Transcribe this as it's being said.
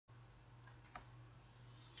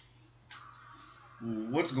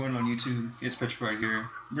What's going on YouTube? It's Petrified here,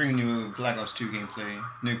 bringing you a Black Ops 2 gameplay,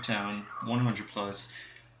 Nuketown, 100 plus.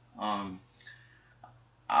 Um,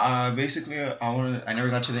 basically, I never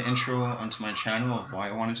got to the intro onto my channel of why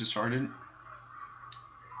I wanted to start it.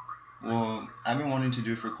 Well, I've been wanting to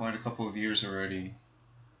do it for quite a couple of years already,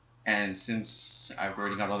 and since I've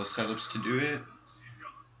already got all the setups to do it,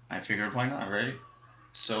 I figured why not, right?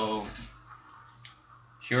 So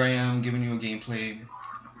here I am giving you a gameplay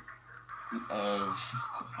of,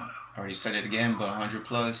 I already said it again, but 100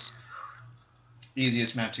 plus.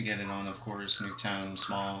 Easiest map to get it on, of course, Nuketown,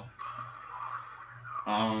 small.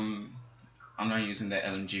 Um, I'm not using that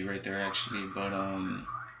LMG right there actually, but I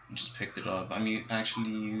just picked it up. I'm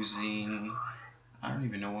actually using, I don't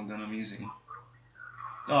even know what gun I'm using.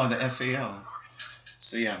 Oh, the FAL.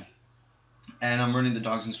 So yeah, and I'm running the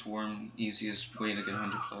Dogs and Swarm, easiest way to get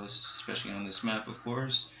 100 plus, especially on this map, of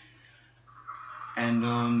course. And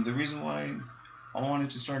the reason why I wanted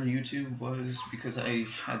to start a YouTube was because I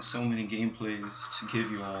had so many gameplays to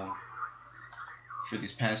give you all for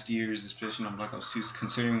these past years, especially on Black Ops 2,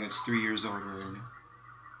 considering it's 3 years old already.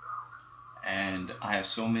 And I have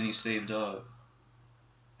so many saved up,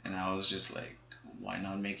 and I was just like, why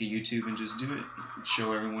not make a YouTube and just do it?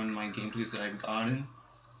 Show everyone my gameplays that I've gotten,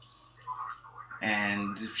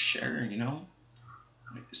 and share, you know?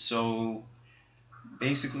 So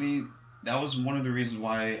basically, that was one of the reasons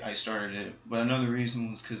why I started it. But another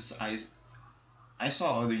reason was because I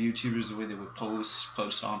saw other YouTubers, the way they would post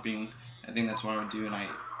pub stomping. I think that's what I would do, and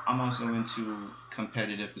I'm also into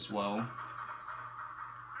competitive as well.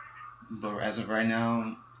 But as of right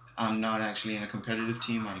now, I'm not actually in a competitive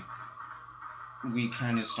team. We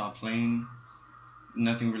kind of stopped playing.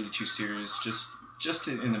 Nothing really too serious. Just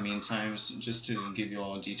to, in the meantime, just to give you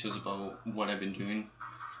all details about what I've been doing.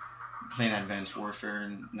 Playing Advanced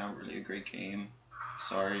Warfare, not really a great game.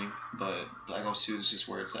 Sorry, but Black Ops 2 is just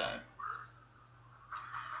where it's at.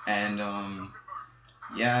 And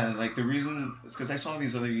yeah, like the reason is because I saw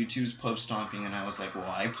these other YouTubers pub stomping, and I was like, well,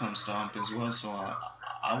 I pub stomp as well, so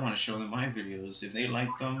I want to show them my videos. If they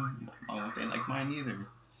like them, why won't they like mine either?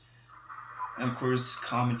 And of course,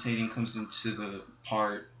 commentating comes into the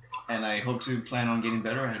part, and I hope to plan on getting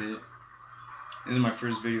better at it. This is my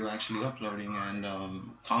first video actually uploading and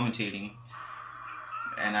commentating,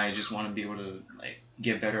 and I just want to be able to like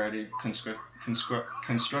get better at it.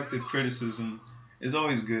 Constructive criticism is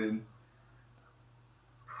always good.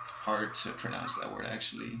 Hard to pronounce that word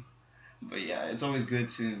actually, but yeah, it's always good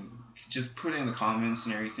to just put it in the comments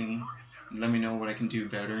and everything. Let me know what I can do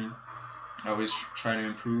better. I always try to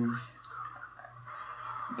improve.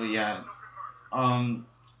 But yeah,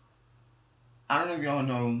 I don't know if y'all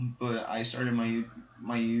know, but I started my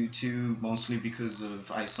YouTube mostly because of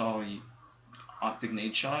I saw Optic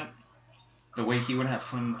Nate Shot. The way he would have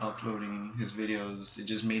fun uploading his videos, it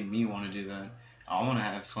just made me want to do that. I want to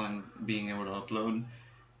have fun being able to upload.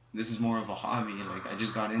 This is more of a hobby. Like I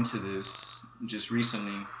just got into this just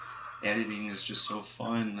recently. Editing is just so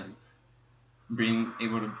fun. Like being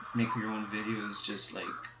able to make your own videos, just like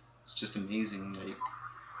it's just amazing. Like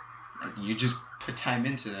you just put time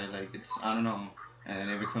into that. Like it's, I don't know, and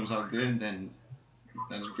if it comes out good, then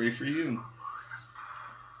that's great for you.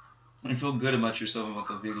 You feel good about yourself about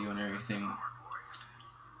the video and everything.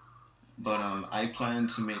 But I plan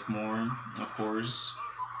to make more, of course.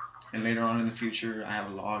 And later on in the future, I have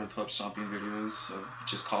a lot of pub stomping videos of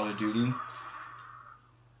just Call of Duty.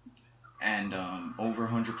 And over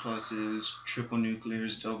 100 pluses, triple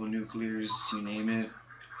nuclears, double nuclears, you name it.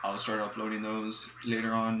 I'll start uploading those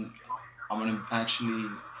later on. I'm going to actually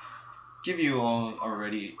give you all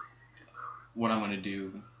already what I'm going to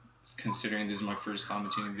do, considering this is my first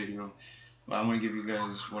commentating video. But I'm going to give you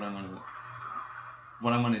guys what I'm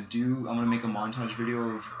going to do. I'm going to make a montage video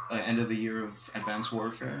of end of the year of Advanced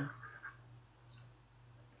Warfare.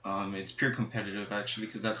 It's pure competitive actually,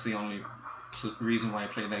 because that's the only reason why I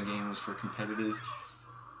played that game was for competitive.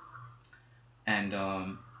 And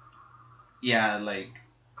yeah, like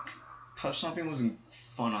pub stomping wasn't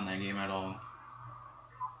fun on that game at all.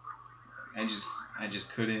 I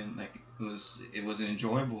just couldn't, like it wasn't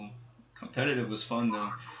enjoyable. Competitive was fun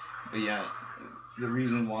though, but yeah, the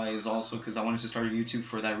reason why is also because I wanted to start a YouTube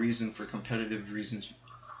for that reason, for competitive reasons.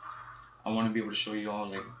 I want to be able to show you all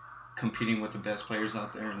like competing with the best players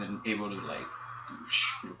out there, and then able to like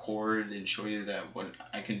record and show you that what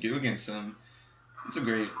I can do against them.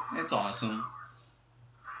 It's awesome.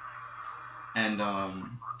 And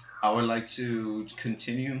I would like to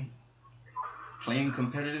continue playing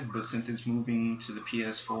competitive, but since it's moving to the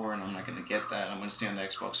PS4 and I'm not gonna get that, I'm gonna stay on the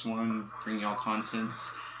Xbox One, bring y'all content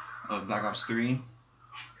of Black Ops 3.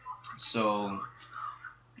 So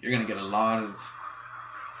you're gonna get a lot of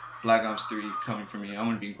Black Ops 3 coming for me. I'm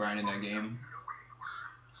gonna be grinding that game.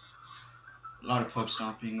 A lot of pub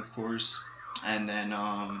stomping, of course, and then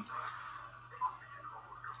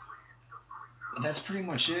that's pretty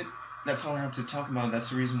much it. That's all I have to talk about. That's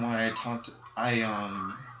the reason why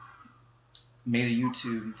I made a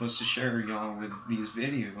YouTube, was to share y'all with these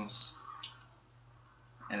videos,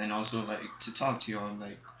 and then also like to talk to y'all.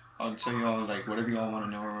 Like I'll tell y'all like whatever y'all want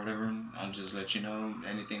to know or whatever. I'll just let you know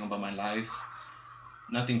anything about my life.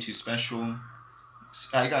 Nothing too special.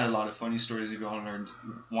 I got a lot of funny stories. If y'all are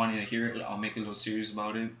wanting to hear it, I'll make a little series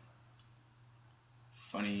about it.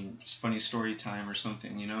 Funny story time or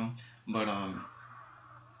something, you know. But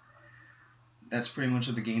that's pretty much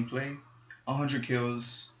of the gameplay. 100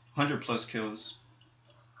 kills, 100 plus kills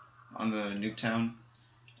on the Nuketown.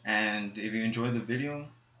 And if you enjoy the video,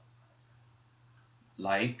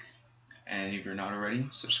 like, and if you're not already,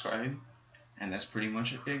 subscribe. And that's pretty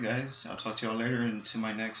much it, guys. I'll talk to y'all later into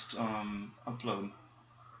my next upload.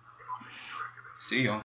 See y'all.